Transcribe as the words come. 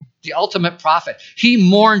the ultimate prophet. He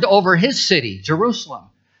mourned over his city, Jerusalem.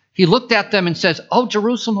 He looked at them and says, "Oh,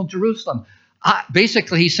 Jerusalem, oh, Jerusalem."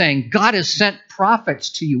 Basically, he's saying, God has sent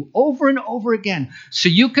prophets to you over and over again so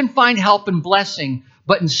you can find help and blessing,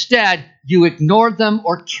 but instead you ignored them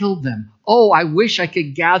or killed them. Oh, I wish I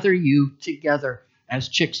could gather you together as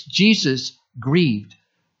chicks. Jesus grieved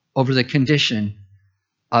over the condition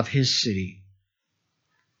of his city.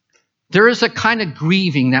 There is a kind of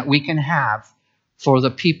grieving that we can have for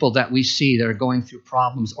the people that we see that are going through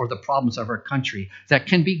problems or the problems of our country that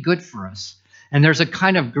can be good for us. And there's a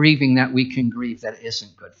kind of grieving that we can grieve that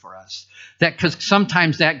isn't good for us. Because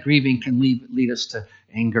sometimes that grieving can lead us to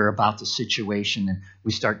anger about the situation and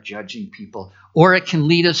we start judging people. Or it can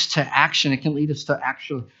lead us to action. It can lead us to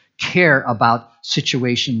actually care about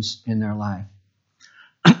situations in their life.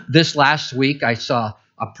 This last week, I saw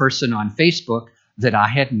a person on Facebook that I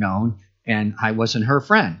had known, and I wasn't her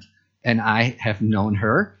friend. And I have known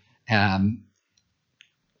her.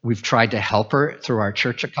 We've tried to help her through our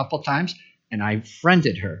church a couple times, and I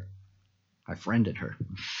friended her.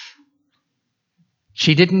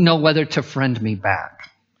 She didn't know whether to friend me back.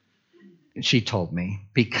 She told me,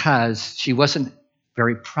 because she wasn't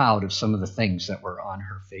very proud of some of the things that were on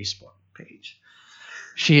her Facebook page.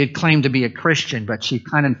 She had claimed to be a Christian, but she'd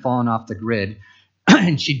kind of fallen off the grid,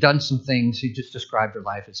 and she'd done some things. She just described her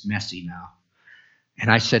life as messy now. And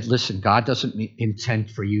I said, listen, God doesn't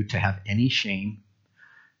intend for you to have any shame.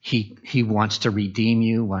 He wants to redeem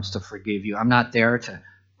you, wants to forgive you. I'm not there to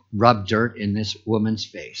rub dirt in this woman's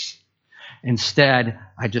face. Instead,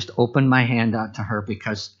 I just opened my hand out to her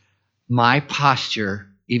because my posture,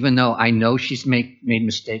 even though I know she's made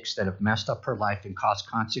mistakes that have messed up her life and caused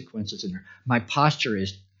consequences in her, my posture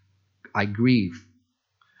is, I grieve.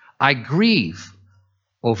 I grieve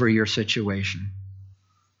over your situation.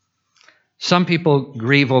 Some people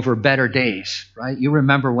grieve over better days, right? You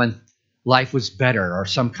remember when life was better or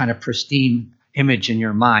some kind of pristine image in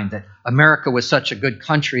your mind that America was such a good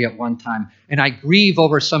country at one time. And I grieve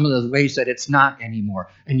over some of the ways that it's not anymore.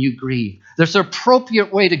 And you grieve. There's an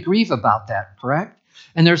appropriate way to grieve about that, correct?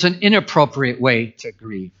 And there's an inappropriate way to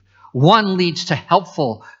grieve. One leads to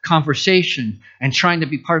helpful conversation and trying to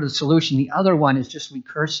be part of the solution. The other one is just we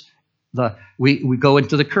go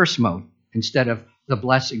into the curse mode instead of the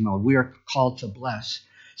blessing mode. We are called to bless.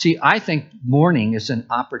 See, I think mourning is an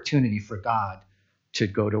opportunity for God to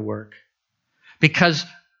go to work. Because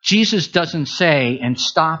Jesus doesn't say and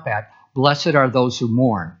stop at, blessed are those who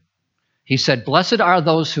mourn. He said, blessed are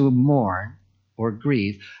those who mourn or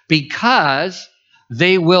grieve because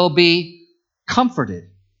they will be comforted.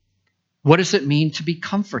 What does it mean to be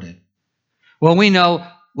comforted? Well, we know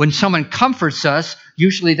when someone comforts us,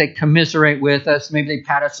 usually they commiserate with us. Maybe they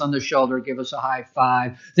pat us on the shoulder, give us a high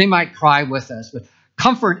five. They might cry with us. But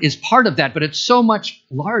comfort is part of that, but it's so much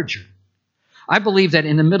larger. I believe that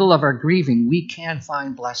in the middle of our grieving, we can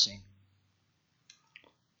find blessing.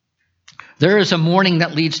 There is a mourning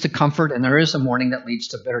that leads to comfort, and there is a mourning that leads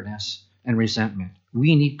to bitterness and resentment.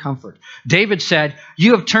 We need comfort. David said,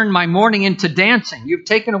 you have turned my mourning into dancing. You've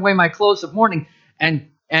taken away my clothes of mourning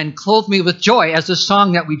and clothed me with joy, as the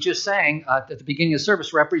song that we just sang at the beginning of the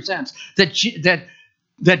service represents.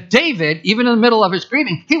 That David, even in the middle of his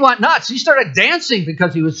grieving, he went nuts. He started dancing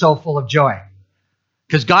because he was so full of joy.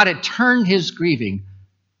 Because God had turned his grieving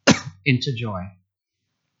into joy.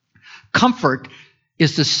 Comfort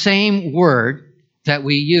is the same word that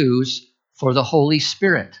we use for the Holy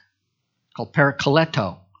Spirit, called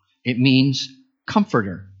parakleto. It means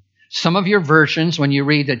comforter. Some of your versions, when you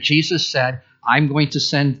read that Jesus said, I'm going to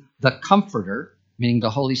send the comforter, meaning the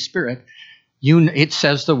Holy Spirit, it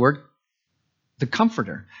says the word the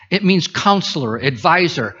comforter. It means counselor,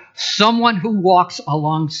 advisor, someone who walks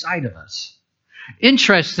alongside of us.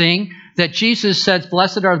 Interesting that Jesus says,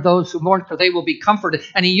 blessed are those who mourn, for they will be comforted.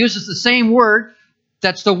 And he uses the same word,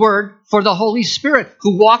 that's the word for the Holy Spirit,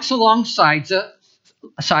 who walks alongside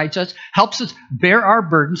us, helps us bear our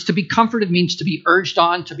burdens. To be comforted means to be urged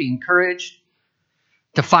on, to be encouraged,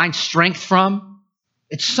 to find strength from.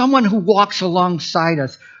 It's someone who walks alongside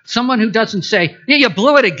us. Someone who doesn't say, yeah, you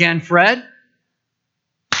blew it again, Fred.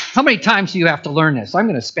 How many times do you have to learn this? I'm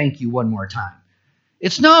going to spank you one more time.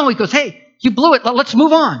 It's no, he goes, hey, you blew it. Let's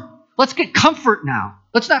move on. Let's get comfort now.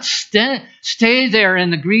 Let's not stay there in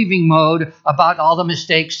the grieving mode about all the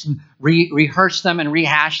mistakes and rehearse them and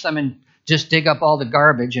rehash them and just dig up all the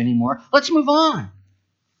garbage anymore. Let's move on.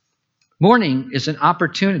 Mourning is an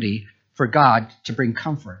opportunity for God to bring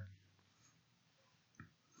comfort.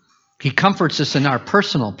 He comforts us in our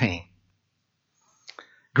personal pain.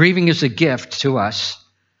 Grieving is a gift to us,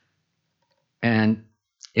 and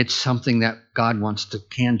it's something that God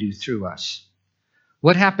can do through us.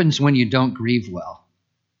 What happens when you don't grieve well?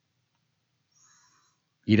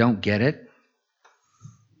 You don't get it.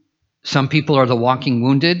 Some people are the walking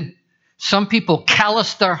wounded. Some people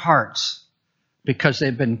callous their hearts because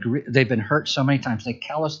they've been hurt so many times. They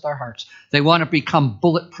callous their hearts. They want to become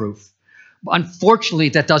bulletproof. Unfortunately,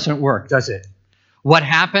 that doesn't work, does it? What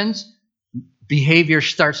happens? Behavior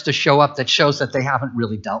starts to show up that shows that they haven't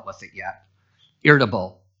really dealt with it yet.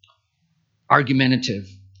 Irritable, argumentative.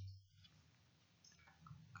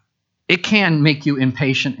 It can make you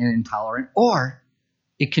impatient and intolerant, or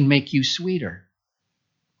it can make you sweeter.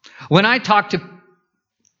 When I talk to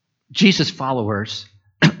Jesus followers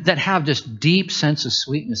that have this deep sense of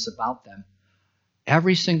sweetness about them,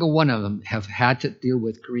 every single one of them have had to deal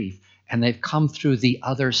with grief, and they've come through the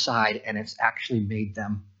other side, and it's actually made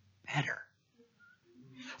them better.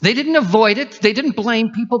 They didn't avoid it. They didn't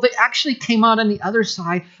blame people. They actually came out on the other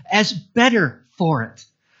side as better for it.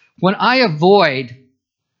 When I avoid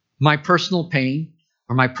my personal pain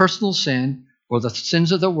or my personal sin or the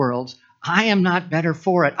sins of the world, I am not better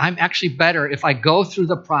for it. I'm actually better if I go through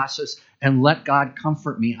the process and let God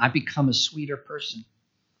comfort me. I become a sweeter person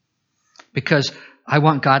because I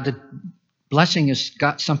want God to, blessing is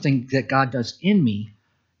something that God does in me,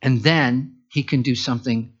 and then he can do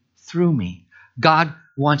something through me. God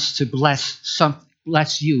wants to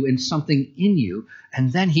bless you in something in you,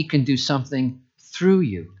 and then he can do something through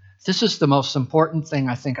you. This is the most important thing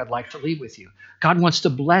I think I'd like to leave with you. God wants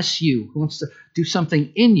to bless you. He wants to do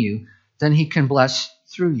something in you, then he can bless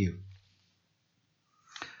through you.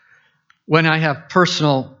 When I have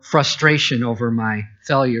personal frustration over my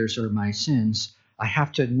failures or my sins, I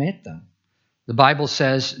have to admit them. The Bible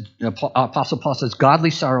says, Apostle Paul says,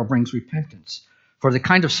 godly sorrow brings repentance. For the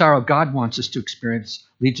kind of sorrow God wants us to experience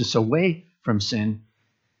leads us away from sin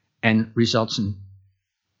and results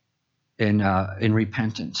in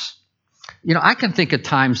repentance. You know, I can think of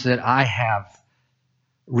times that I have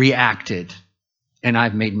reacted and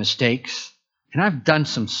I've made mistakes and I've done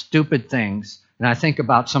some stupid things. And I think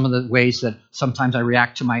about some of the ways that sometimes I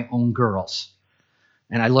react to my own girls.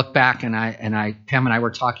 And I look back and Pam and I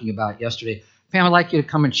were talking about yesterday. Pam, I'd like you to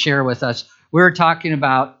come and share with us. We were talking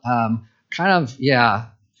about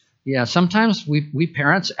sometimes we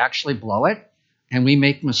parents actually blow it and we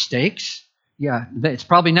make mistakes. Yeah, it's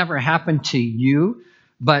probably never happened to you,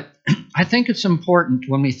 but I think it's important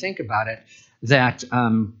when we think about it that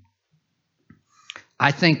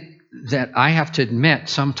I think that I have to admit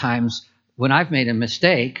sometimes when I've made a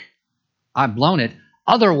mistake, I've blown it.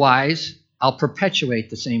 Otherwise, I'll perpetuate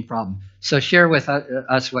the same problem. So share with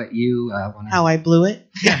us what you want to... How I blew it?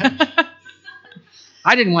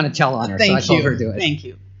 I didn't want to tell on her, so I told her to do it. Thank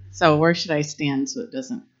you. So where should I stand so it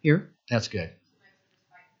doesn't... Here? That's good.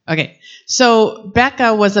 Okay. So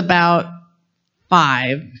Becca was about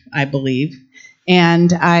 5, I believe.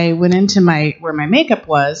 And I went into where my makeup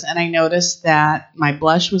was, and I noticed that my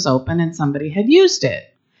blush was open and somebody had used it.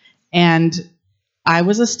 And I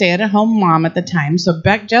was a stay-at-home mom at the time, so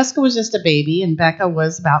Jessica was just a baby, and Becca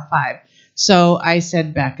was about 5. So I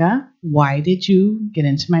said, Becca, why did you get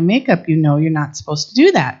into my makeup? You know you're not supposed to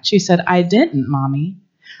do that. She said, I didn't, Mommy.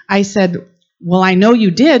 I said, well, I know you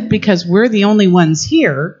did because we're the only ones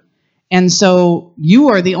here, and so you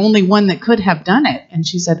are the only one that could have done it. And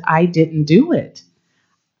she said, I didn't do it.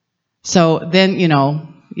 So then,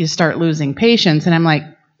 you start losing patience, and I'm like,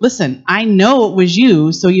 listen, I know it was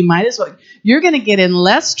you, so you might as well. You're going to get in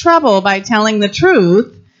less trouble by telling the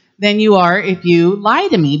truth than you are if you lie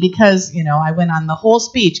to me, because, I went on the whole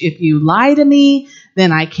speech. If you lie to me,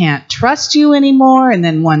 then I can't trust you anymore. And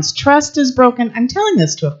then once trust is broken, I'm telling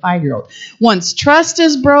this to a 5-year-old. Once trust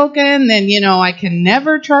is broken, then, I can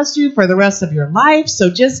never trust you for the rest of your life. So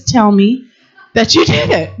just tell me that you did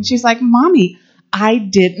it. And she's like, Mommy, I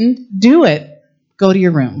didn't do it. Go to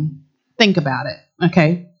your room. Think about it.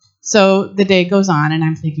 Okay. So the day goes on, and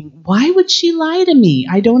I'm thinking, why would she lie to me?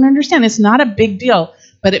 I don't understand. It's not a big deal,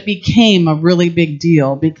 but it became a really big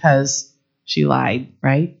deal because she lied,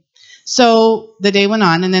 right? So the day went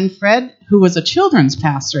on, and then Fred, who was a children's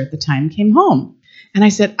pastor at the time, came home. And I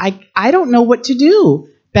said, I don't know what to do.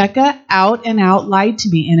 Becca out and out lied to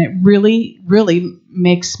me, and it really, really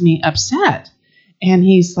makes me upset. And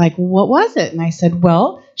he's like, what was it? And I said,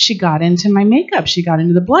 well, she got into my makeup. She got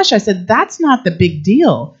into the blush. I said, that's not the big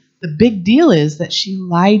deal. The big deal is that she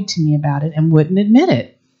lied to me about it and wouldn't admit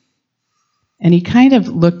it. And he kind of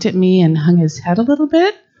looked at me and hung his head a little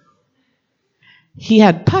bit. He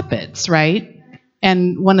had puppets, right?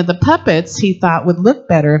 And one of the puppets he thought would look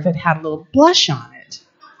better if it had a little blush on it.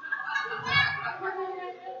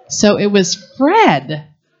 So it was Fred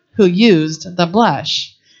who used the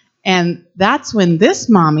blush. And that's when this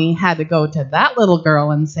mommy had to go to that little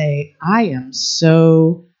girl and say, I am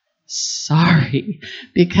so sorry,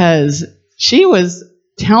 because she was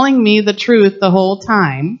telling me the truth the whole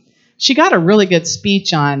time. She got a really good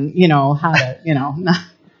speech on, how to,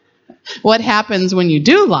 what happens when you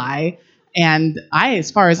do lie. And as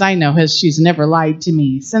far as I know, she's never lied to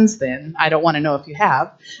me since then. I don't want to know if you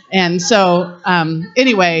have. And so,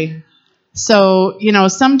 anyway, so,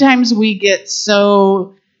 sometimes we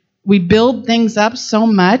build things up so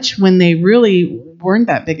much when they really weren't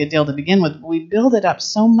that big a deal to begin with. We build it up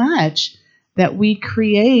so much that we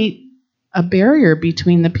create a barrier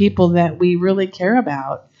between the people that we really care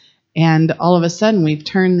about. And all of a sudden, we've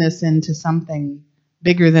turned this into something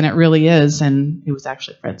bigger than it really is, and it was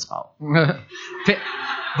actually Fred's fault.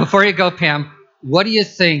 Before you go, Pam, what do you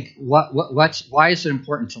think? Why is it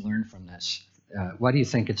important to learn from this? Why do you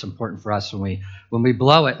think it's important for us when we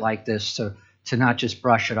blow it like this to not just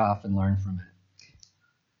brush it off and learn from it?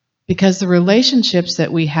 Because the relationships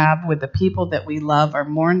that we have with the people that we love are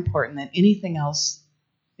more important than anything else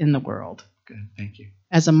in the world. Good, thank you.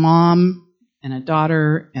 As a mom and a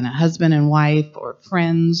daughter and a husband and wife, or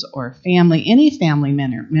friends or family, any family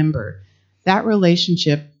member, that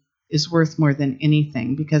relationship is worth more than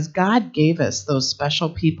anything, because God gave us those special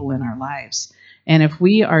people in our lives. And if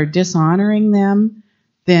we are dishonoring them,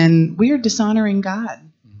 then we are dishonoring God.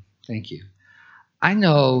 Thank you. I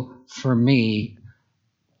know for me,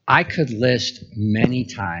 I could list many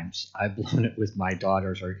times I've blown it with my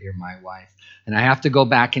daughters or my wife, and I have to go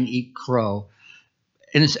back and eat crow.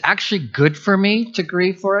 And it's actually good for me to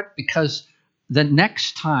grieve for it, because the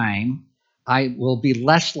next time I will be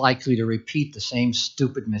less likely to repeat the same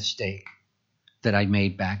stupid mistake that I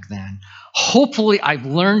made back then. Hopefully, I've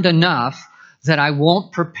learned enough that I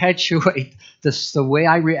won't perpetuate the way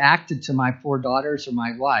I reacted to my poor daughters or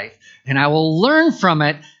my wife, and I will learn from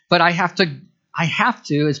it. But I have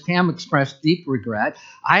to, as Pam expressed deep regret,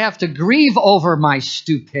 I have to grieve over my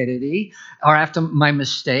stupidity or after my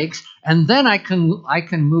mistakes, and then I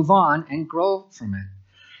can move on and grow from it.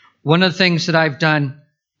 One of the things that I've done,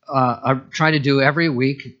 I try to do every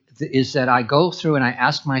week, is that I go through and I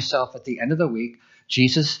ask myself at the end of the week,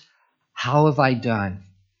 Jesus, how have I done?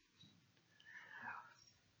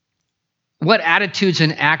 What attitudes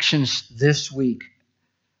and actions this week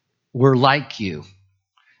were like you?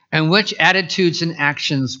 And which attitudes and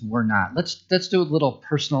actions were not? Let's do a little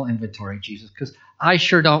personal inventory, Jesus, because I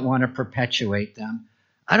sure don't want to perpetuate them.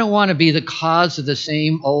 I don't want to be the cause of the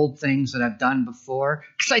same old things that I've done before,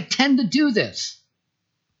 because I tend to do this.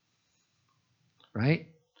 Right?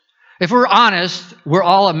 If we're honest, we're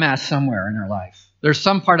all a mess somewhere in our life. There's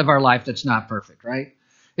some part of our life that's not perfect, right?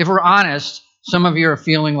 If we're honest, some of you are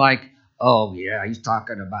feeling like, oh, yeah, he's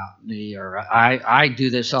talking about me, or I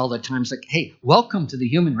do this all the time. It's like, hey, welcome to the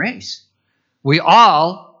human race. We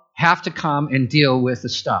all have to come and deal with the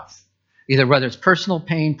stuff, either whether it's personal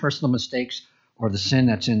pain, personal mistakes, or the sin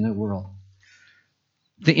that's in the world.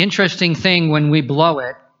 The interesting thing, when we blow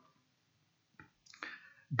it,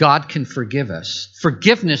 God can forgive us.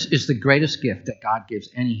 Forgiveness is the greatest gift that God gives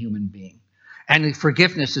any human being. And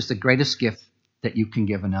forgiveness is the greatest gift that you can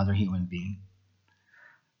give another human being.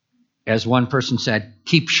 As one person said,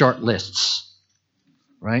 keep short lists,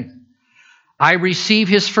 right? I receive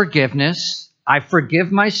his forgiveness. I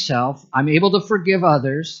forgive myself. I'm able to forgive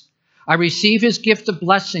others. I receive his gift of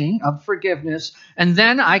blessing, of forgiveness, and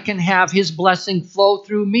then I can have his blessing flow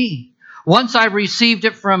through me. Once I've received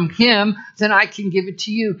it from him, then I can give it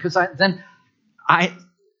to you, because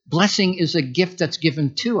blessing is a gift that's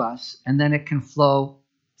given to us, and then it can flow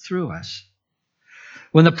through us.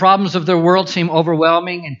 When the problems of the world seem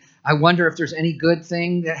overwhelming and I wonder if there's any good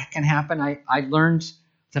thing that can happen, I learned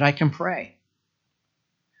that I can pray.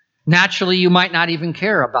 Naturally, you might not even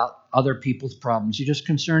care about other people's problems. You're just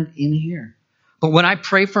concerned in here. But when I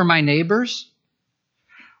pray for my neighbors,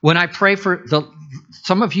 when I pray for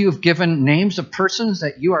some of you have given names of persons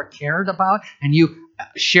that you are cared about, and you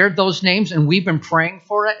shared those names, and we've been praying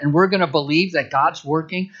for it, and we're going to believe that God's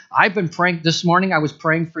working. I've been praying this morning. I was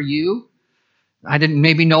praying for you. I didn't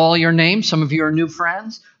maybe know all your names. Some of you are new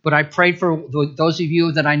friends, but I prayed for those of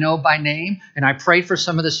you that I know by name, and I prayed for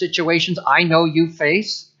some of the situations I know you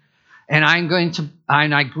face, and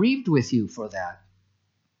I grieved with you for that.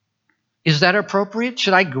 Is that appropriate?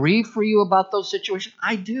 Should I grieve for you about those situations?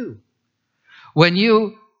 I do. When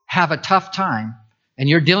you have a tough time and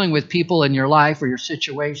you're dealing with people in your life or your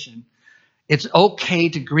situation, it's okay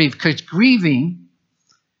to grieve, because grieving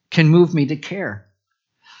can move me to care.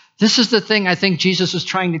 This is the thing I think Jesus is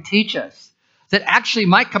trying to teach us, that actually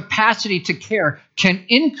my capacity to care can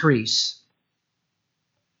increase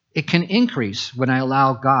It can increase when I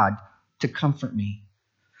allow God to comfort me.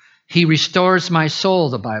 He restores my soul,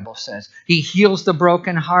 the Bible says. He heals the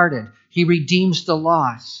brokenhearted. He redeems the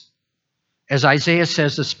lost. As Isaiah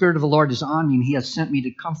says, the Spirit of the Lord is on me, and He has sent me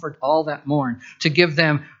to comfort all that mourn, to give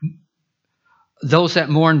them, those that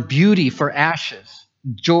mourn, beauty for ashes,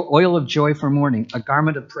 oil of joy for mourning, a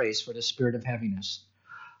garment of praise for the spirit of heaviness.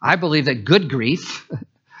 I believe that good grief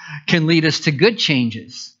can lead us to good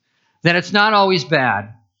changes, that it's not always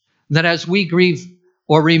bad, that as we grieve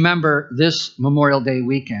or remember this Memorial Day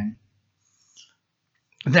weekend,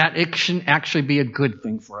 that it can actually be a good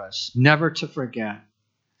thing for us, never to forget,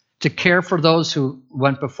 to care for those who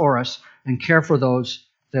went before us and care for those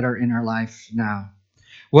that are in our life now.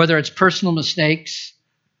 Whether it's personal mistakes,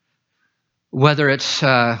 whether it's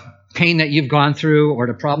pain that you've gone through or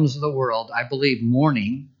the problems of the world, I believe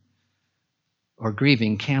mourning or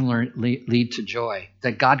grieving can lead to joy,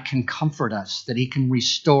 that God can comfort us, that He can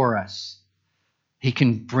restore us. He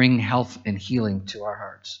can bring health and healing to our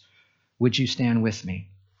hearts. Would you stand with me?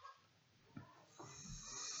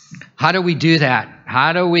 How do we do that?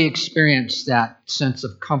 How do we experience that sense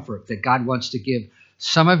of comfort that God wants to give?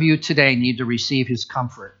 Some of you today need to receive His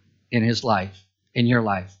comfort in His life, in your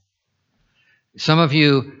life. Some of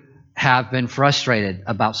you have been frustrated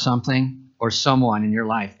about something or someone in your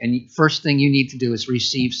life, and first thing you need to do is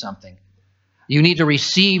receive something. You need to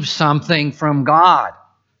receive something from God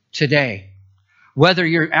today. Whether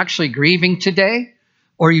you're actually grieving today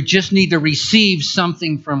or you just need to receive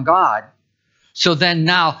something from God. So then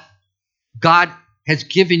now God has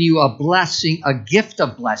given you a blessing, a gift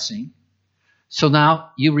of blessing. So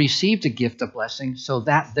now you received a gift of blessing so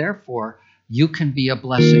that therefore you can be a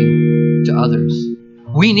blessing to others.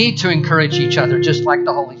 We need to encourage each other just like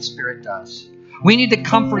the Holy Spirit does. We need to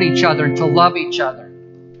comfort each other and to love each other.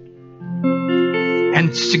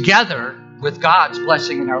 And together with God's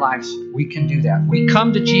blessing in our lives, we can do that. We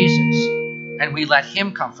come to Jesus and we let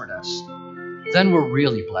Him comfort us. Then we're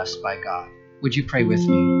really blessed by God. Would you pray with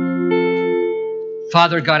me?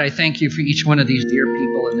 Father God, I thank You for each one of these dear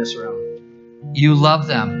people in this room. You love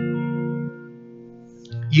them.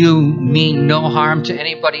 You mean no harm to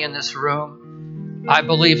anybody in this room. I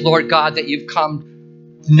believe, Lord God, that You've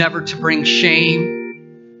come never to bring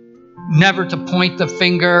shame, never to point the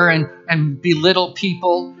finger and belittle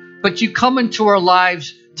people, but You come into our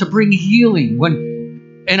lives to bring healing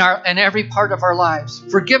in every part of our lives.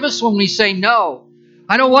 Forgive us when we say no.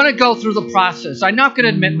 I don't want to go through the process. I'm not going to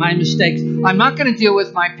admit my mistakes. I'm not going to deal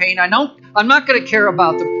with my pain. I'm not going to care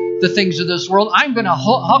about the things of this world. I'm going to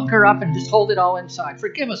hunker up and just hold it all inside.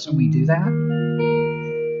 Forgive us when we do that.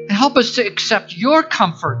 And help us to accept Your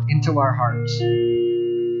comfort into our hearts.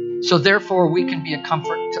 So therefore we can be a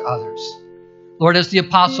comfort to others. Lord, as the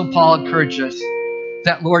Apostle Paul encouraged us,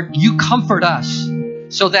 that Lord, You comfort us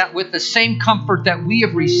so that with the same comfort that we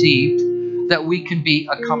have received, that we can be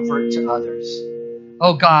a comfort to others.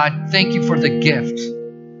 Oh God, thank You for the gift,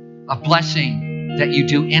 a blessing that You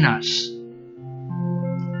do in us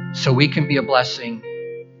so we can be a blessing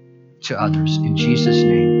to others. In Jesus'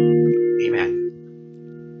 name, amen.